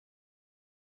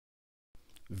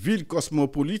Ville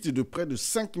cosmopolite de près de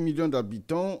 5 millions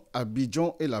d'habitants,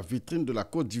 Abidjan est la vitrine de la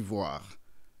Côte d'Ivoire.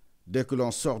 Dès que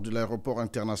l'on sort de l'aéroport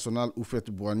international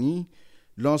Houphouët-Boigny,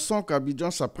 l'on sent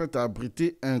qu'Abidjan s'apprête à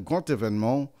abriter un grand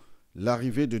événement,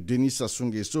 l'arrivée de Denis Sassou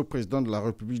Nguesso, président de la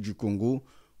République du Congo,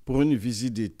 pour une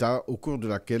visite d'État au cours de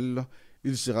laquelle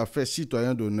il sera fait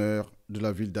citoyen d'honneur de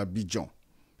la ville d'Abidjan.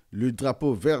 Le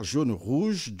drapeau vert, jaune,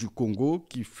 rouge du Congo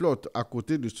qui flotte à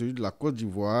côté de celui de la Côte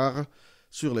d'Ivoire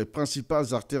sur les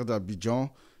principales artères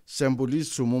d'Abidjan symbolise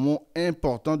ce moment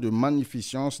important de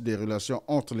magnificence des relations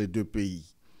entre les deux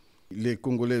pays. Les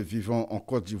Congolais vivant en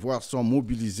Côte d'Ivoire sont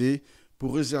mobilisés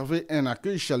pour réserver un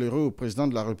accueil chaleureux au président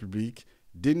de la République,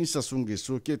 Denis Sassou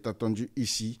Nguesso, qui est attendu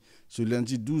ici ce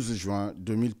lundi 12 juin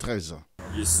 2013.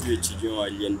 Je suis étudiant à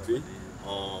l'INP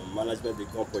en management des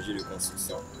grands projets de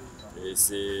construction. Et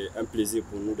c'est un plaisir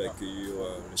pour nous d'accueillir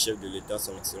le chef de l'État,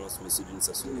 son Excellence M. Denis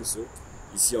Sassou Nguesso,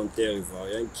 ici en terre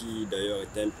ivoirienne, qui d'ailleurs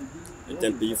est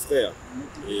un pays frère.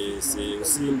 Et c'est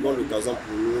aussi une bonne occasion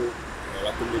pour nous,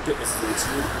 la communauté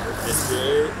estudiantine,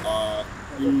 d'espérer à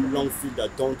une longue file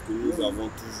d'attente que nous avons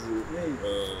toujours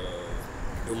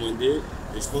demandé.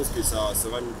 Et je pense que ça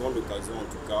sera une grande occasion en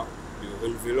tout cas de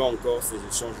renouveler encore ces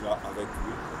échanges-là avec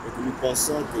lui. Et que nous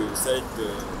pensons que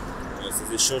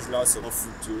ces échanges-là seront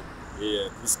fructueux. Et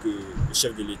puisque le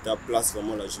chef de l'État place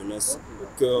vraiment la jeunesse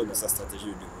au cœur de sa stratégie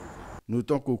de développement.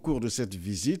 Notons qu'au cours de cette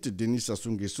visite, Denis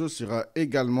Sassou Nguesso sera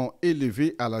également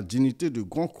élevé à la dignité de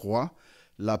Grand Croix,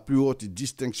 la plus haute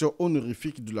distinction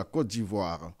honorifique de la Côte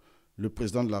d'Ivoire. Le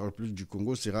président de la République du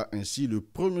Congo sera ainsi le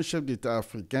premier chef d'État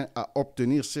africain à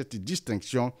obtenir cette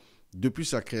distinction depuis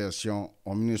sa création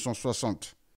en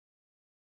 1960.